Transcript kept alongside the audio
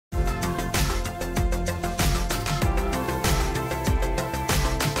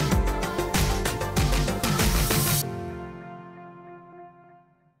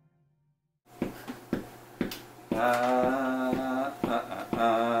You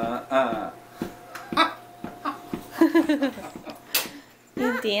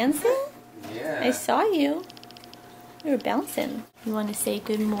dancing? Yeah. I saw you. You were bouncing. You want to say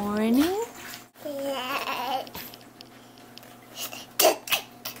good morning? Yeah.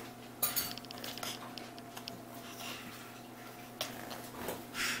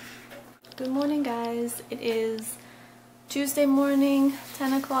 Good morning, guys. It is Tuesday morning,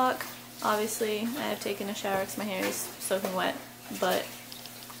 10 o'clock. Obviously, I have taken a shower because my hair is soaking wet, but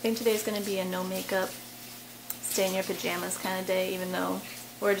I think today's going to be a no makeup, stay in your pajamas kind of day, even though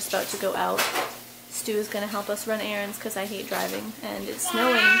we're just about to go out. Stu is going to help us run errands because I hate driving, and it's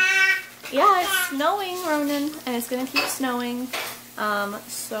snowing. Yeah, it's snowing, Ronan, and it's going to keep snowing.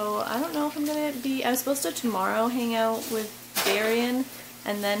 So I don't know if I'm going to be... I was supposed to tomorrow hang out with Darian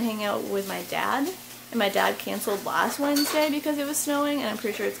and then hang out with my dad. And my dad canceled last Wednesday because it was snowing, and I'm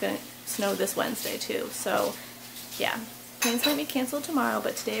pretty sure it's going to snow this Wednesday too. So, yeah. Plans might be canceled tomorrow,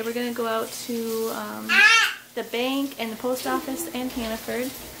 but today we're going to go out to the bank and the post office and Hannaford.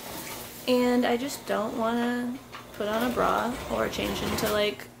 And I just don't want to put on a bra or change into,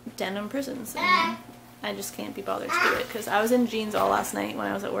 like, denim prisons. And I just can't be bothered to do it because I was in jeans all last night when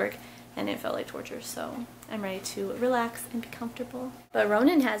I was at work, and it felt like torture. So I'm ready to relax and be comfortable. But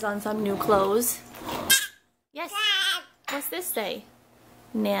Ronan has on some new clothes. Yes. What's this say?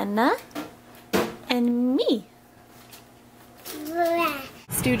 Nana and me.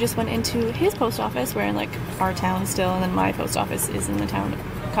 Stu just went into his post office. We're in like our town still, and then my post office is in the town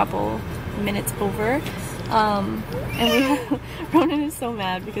a couple minutes over. And we have, Ronan is so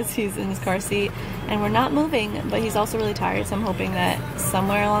mad because he's in his car seat and we're not moving, but he's also really tired, so I'm hoping that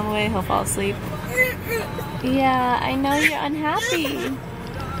somewhere along the way he'll fall asleep. Yeah, I know you're unhappy.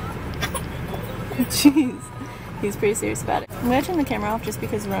 Jeez. He's pretty serious about it. I'm gonna turn the camera off just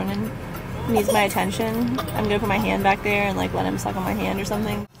because Ronan needs my attention. I'm gonna put my hand back there and like let him suck on my hand or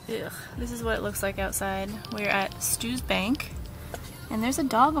something. Ugh, this is what it looks like outside. We're at Stu's bank and there's a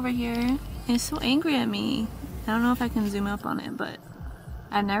dog over here. He's so angry at me. I don't know if I can zoom up on it, but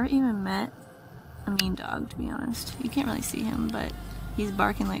I've never even met a mean dog, to be honest. You can't really see him, but he's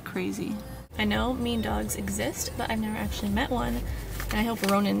barking like crazy. I know mean dogs exist, but I've never actually met one, and I hope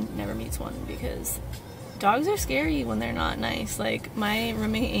Ronan never meets one because dogs are scary when they're not nice. Like, my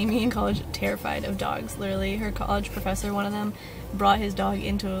roommate Amy in college, terrified of dogs. Literally, her college professor, one of them, brought his dog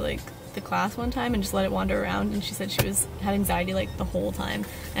into like the class one time and just let it wander around, and she said she had anxiety like the whole time.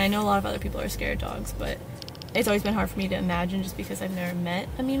 And I know a lot of other people are scared of dogs, but it's always been hard for me to imagine just because I've never met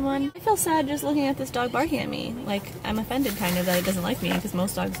a mean one. I feel sad just looking at this dog barking at me. Like, I'm offended kind of that it doesn't like me, because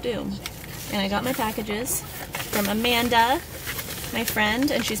most dogs do. And I got my packages from Amanda, my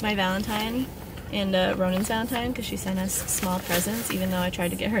friend, and she's my Valentine, and Ronan's Valentine, because she sent us small presents, even though I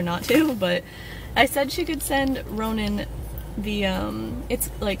tried to get her not to. But I said she could send Ronan the, it's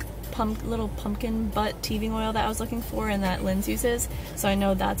like little pumpkin butt teething oil that I was looking for and that Lynn's uses, so I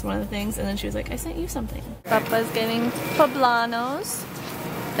know that's one of the things. And then she was like, I sent you something. Papa's getting poblanos.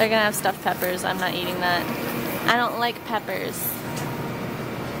 They're gonna have stuffed peppers. I'm not eating that. I don't like peppers.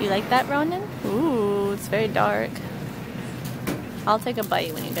 You like that, Ronan? Ooh, it's very dark. I'll take a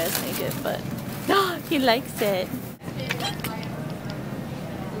bite when you guys make it, but he likes it.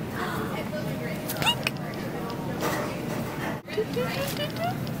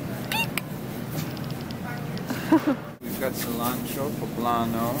 We've got cilantro,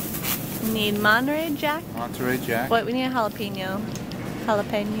 poblano. Need Monterey Jack? Monterey Jack. What? We need a jalapeno.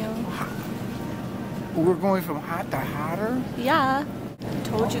 Jalapeno. We're going from hot to hotter? Yeah.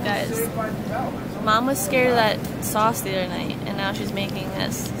 Told you guys. Mom was scared of that sauce the other night, and now she's making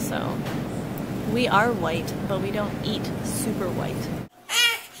this, so. We are white, but we don't eat super white.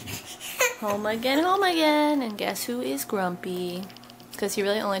 Home again, and guess who is grumpy? Because he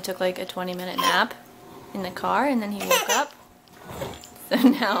really only took like a 20-minute nap in the car, and then he woke up.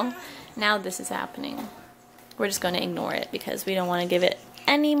 So now this is happening. We're just going to ignore it because we don't want to give it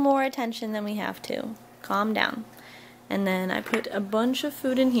any more attention than we have to. Calm down. And then I put a bunch of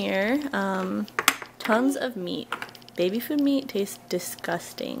food in here. Tons of meat. Baby food meat tastes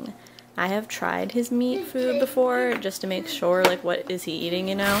disgusting. I have tried his meat food before just to make sure, like, what is he eating,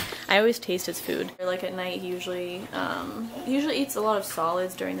 you know? I always taste his food. Like, at night he usually eats a lot of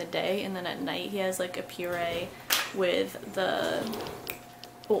solids during the day, and then at night he has like a puree with the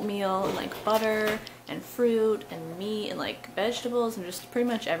oatmeal and like butter and fruit and meat and like vegetables and just pretty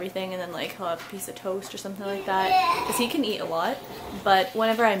much everything, and then like he'll have a piece of toast or something like that, because he can eat a lot. But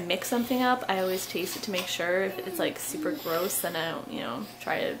whenever I mix something up, I always taste it to make sure. If it's like super gross, then I don't, you know,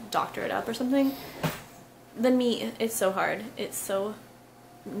 try to doctor it up or something. The meat, it's so hard. It's so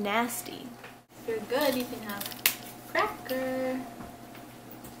nasty. If you're good, you can have Cracker.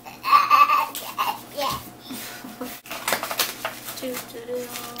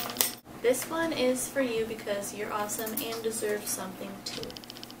 This one is for you because you're awesome and deserve something too.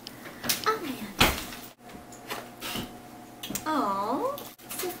 Oh man. Oh,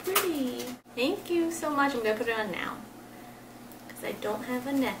 so pretty. Thank you so much. I'm gonna put it on now because I don't have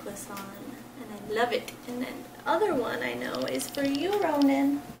a necklace on and I love it. And then the other one I know is for you,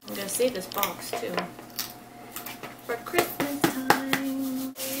 Ronan. I'm gonna save this box too for Christmas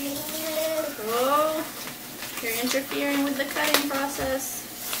time. Whoa, you're interfering with the cutting process.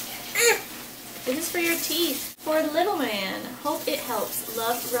 This is for your teeth. For little man. Hope it helps.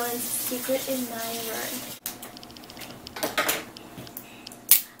 Love, Ron's secret admirer.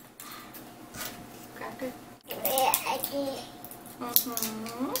 Cracker.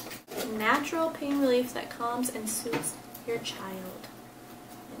 Natural pain relief that calms and soothes your child.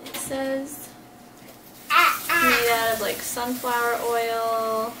 And it says made out of like sunflower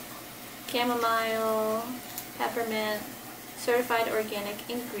oil, chamomile, peppermint, certified organic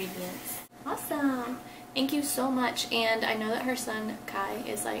ingredients. Awesome! Thank you so much. And I know that her son Kai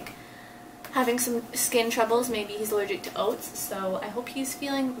is like having some skin troubles. Maybe he's allergic to oats, so I hope he's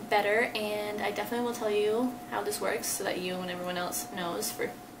feeling better, and I definitely will tell you how this works so that you and everyone else knows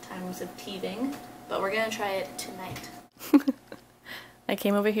for times of teething. But we're gonna try it tonight. I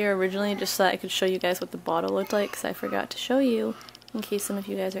came over here originally just so that I could show you guys what the bottle looked like, because I forgot to show you in case some of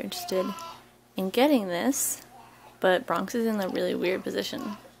you guys are interested in getting this. But Bronx is in a really weird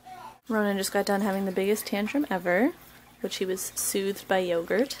position. Ronan just got done having the biggest tantrum ever, which he was soothed by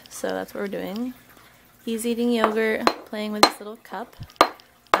yogurt, so that's what we're doing. He's eating yogurt, playing with this little cup.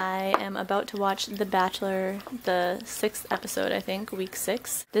 I am about to watch The Bachelor, the 6th episode, I think, week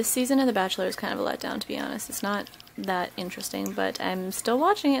 6. This season of The Bachelor is kind of a letdown, to be honest. It's not that interesting, but I'm still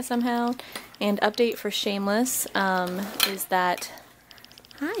watching it somehow. And update for Shameless is that,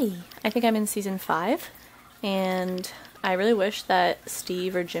 hi, I think I'm in season 5, and I really wish that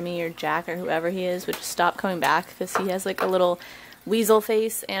Steve or Jimmy or Jack or whoever he is would just stop coming back, because he has like a little weasel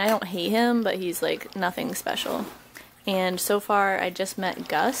face, and I don't hate him, but he's like nothing special. And so far I just met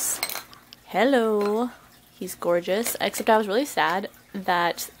Gus. Hello! He's gorgeous, except I was really sad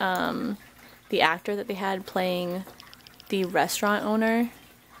that the actor that they had playing the restaurant owner,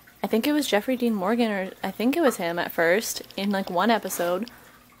 I think it was Jeffrey Dean Morgan, or I think it was him at first, in like one episode,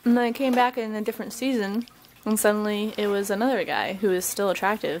 and then I came back in a different season, and suddenly it was another guy who is still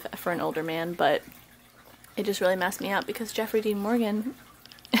attractive for an older man, but it just really messed me up because Jeffrey Dean Morgan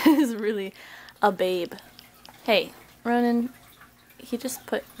is really a babe. Hey, Ronan, he just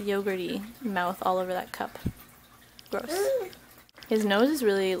put yogurty mouth all over that cup. Gross. His nose is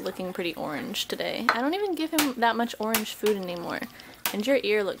really looking pretty orange today. I don't even give him that much orange food anymore. And your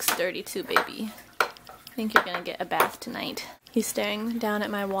ear looks dirty too, baby. I think you're gonna get a bath tonight. He's staring down at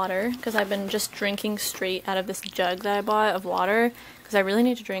my water because I've been just drinking straight out of this jug that I bought of water because I really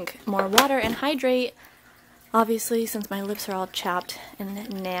need to drink more water and hydrate, obviously, since my lips are all chapped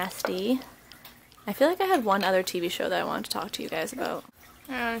and nasty. I feel like I had one other TV show that I wanted to talk to you guys about.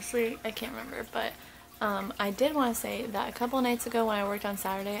 Honestly, I can't remember, but I did want to say that a couple nights ago when I worked on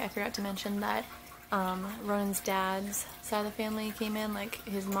Saturday, I forgot to mention that Ronan's dad's side of the family came in, like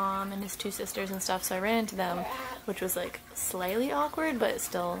his mom and his 2 sisters and stuff, so I ran into them, which was like slightly awkward, but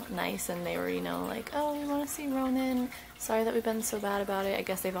still nice, and they were, you know, like, oh, we want to see Ronan, sorry that we've been so bad about it. I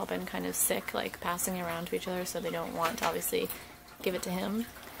guess they've all been kind of sick, like passing it around to each other, so they don't want to obviously give it to him.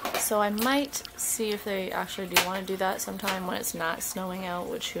 So I might see if they actually do want to do that sometime when it's not snowing out,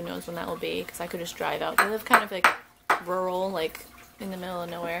 which who knows when that will be, because I could just drive out. They live kind of like rural, like in the middle of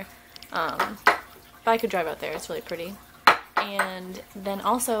nowhere. But I could drive out there, it's really pretty. And then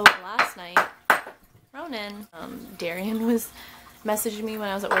also last night, Ronan, Darian was messaging me when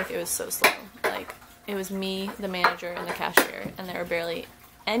I was at work. It was so slow. Like, it was me, the manager, and the cashier, and there were barely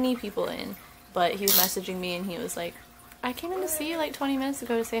any people in. But he was messaging me and he was like, I came in to see you like 20 minutes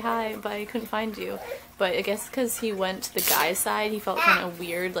ago to say hi, but I couldn't find you. But I guess because he went to the guy's side, he felt kind of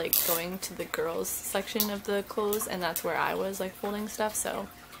weird, like, going to the girls' section of the clothes, and that's where I was, like, folding stuff, so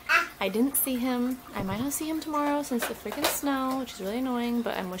I didn't see him. I might not see him tomorrow since the freaking snow, which is really annoying,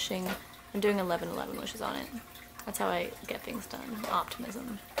 but I'm doing 11/11 wishes on it. That's how I get things done.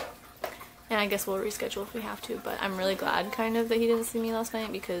 Optimism. And I guess we'll reschedule if we have to, but I'm really glad, kind of, that he didn't see me last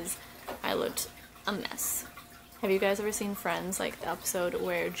night because I looked a mess. Have you guys ever seen Friends, like the episode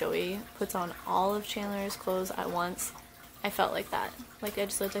where Joey puts on all of Chandler's clothes at once? I felt like that. Like I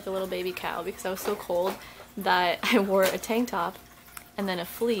just looked like a little baby cow because I was so cold that I wore a tank top and then a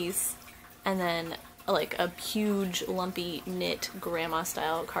fleece and then like a huge lumpy knit grandma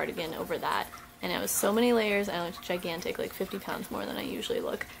style cardigan over that. and it was so many layers. I looked gigantic, like 50 pounds more than I usually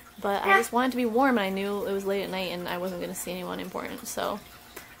look. But I just wanted to be warm, and I knew it was late at night and I wasn't going to see anyone important, so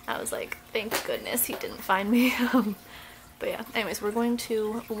I was like, thank goodness he didn't find me. But yeah, anyways, we're going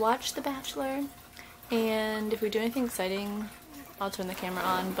to watch The Bachelor, and if we do anything exciting, I'll turn the camera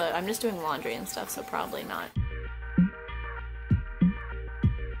on, but I'm just doing laundry and stuff, so probably not.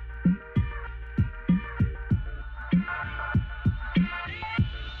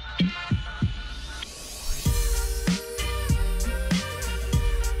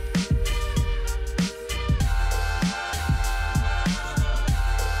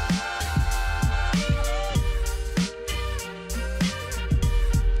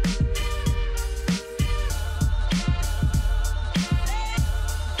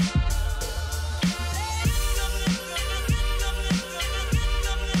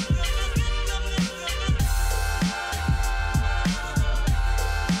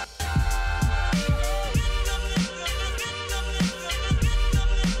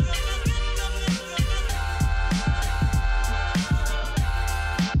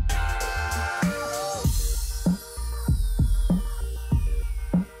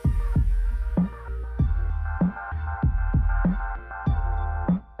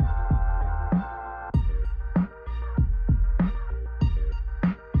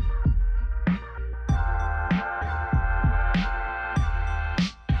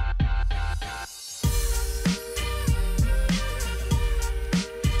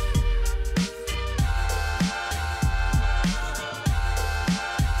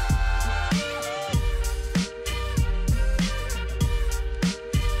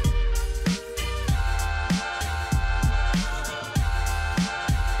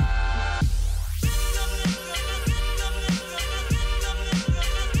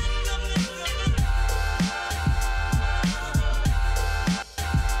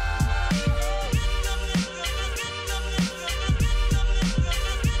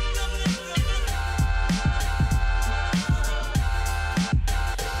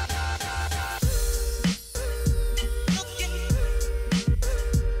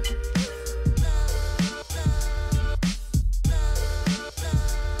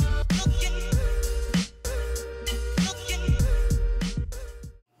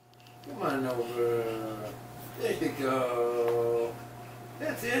 There you go.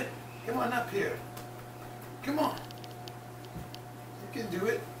 That's it. Come on up here. Come on. You can do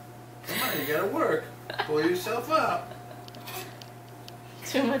it. Come on, you gotta work. Pull yourself up.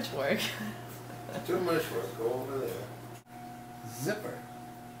 Too much work. Too much work. Go over there. Zipper.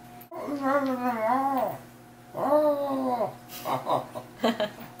 Oh. Oh.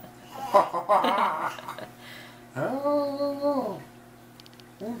 Oh.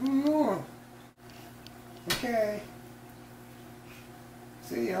 Okay.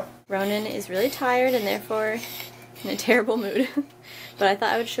 See ya. Ronan is really tired and therefore in a terrible mood. But I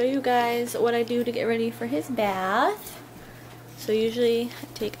thought I would show you guys what I do to get ready for his bath. So usually I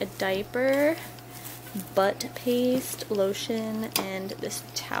take a diaper, butt paste, lotion, and this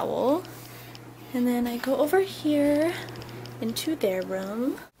towel. And then I go over here into their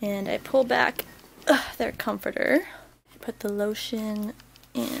room and I pull back their comforter. I put the lotion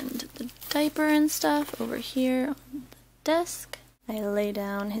and the diaper and stuff over here on the desk. I lay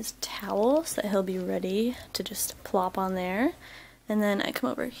down his towel so that he'll be ready to just plop on there. And then I come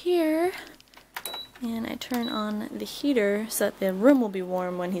over here and I turn on the heater so that the room will be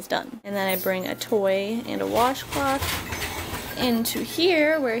warm when he's done. And then I bring a toy and a washcloth into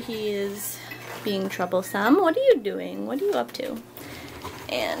here where he is being troublesome. What are you doing? What are you up to?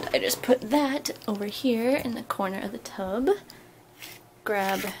 And I just put that over here in the corner of the tub.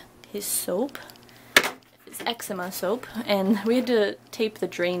 Grab his soap, his eczema soap, and we had to tape the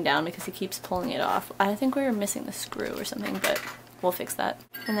drain down because he keeps pulling it off. I think we were missing the screw or something, but we'll fix that.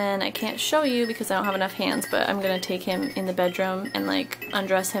 And then I can't show you because I don't have enough hands, but I'm gonna take him in the bedroom and like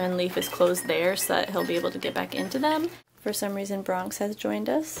undress him and leave his clothes there so that he'll be able to get back into them. For some reason Bronx has joined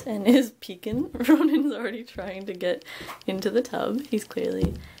us and is peeking. Ronan's already trying to get into the tub. He's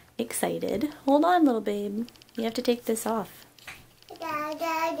clearly excited. Hold on, little babe. You have to take this off.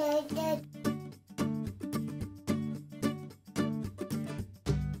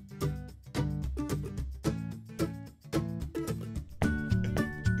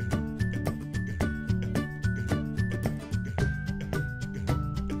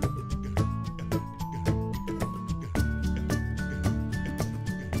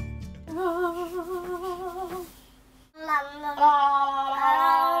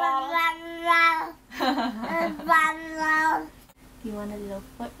 You want a little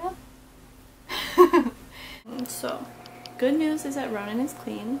foot rub? So, good news is that Ronan is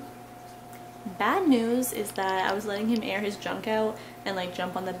clean. Bad news is that I was letting him air his junk out and like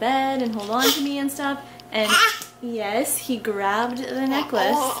jump on the bed and hold on to me and stuff, and yes, he grabbed the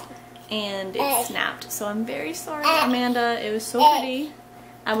necklace and it snapped. So I'm very sorry, Amanda. It was so pretty.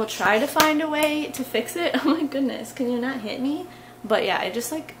 I will try to find a way to fix it. Oh my goodness, can you not hit me? But yeah, it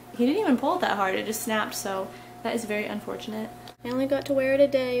just like, he didn't even pull it that hard, it just snapped, so that is very unfortunate. I only got to wear it a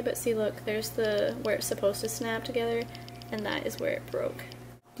day, but see, look, there's the where it's supposed to snap together, and that is where it broke.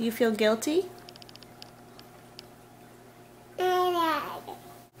 Do you feel guilty?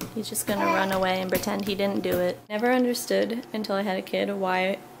 He's just gonna run away and pretend he didn't do it. Never understood until I had a kid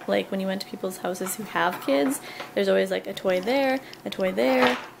why, like, when you went to people's houses who have kids, there's always like a toy there,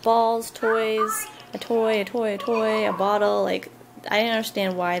 balls, toys, a toy, a bottle. Like, I didn't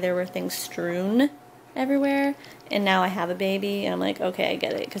understand why there were things strewn everywhere, and now I have a baby and I'm like, okay, I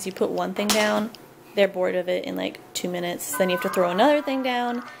get it, because you put one thing down, they're bored of it in like 2 minutes, then you have to throw another thing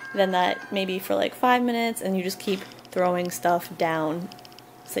down, then that maybe for like 5 minutes, and you just keep throwing stuff down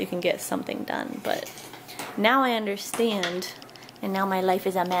so you can get something done. But now I understand, and now my life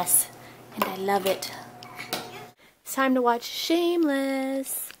is a mess, and I love it. It's time to watch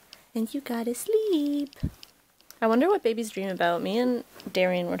Shameless, and you gotta sleep. I wonder what babies dream about. Me and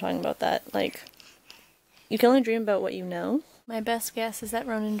Darian were talking about that. Like, you can only dream about what you know. My best guess is that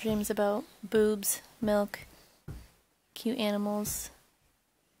Ronan dreams about boobs, milk, cute animals,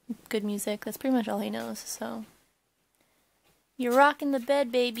 good music. That's pretty much all he knows, so. You're rocking the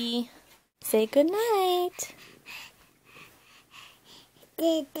bed, baby. Say goodnight.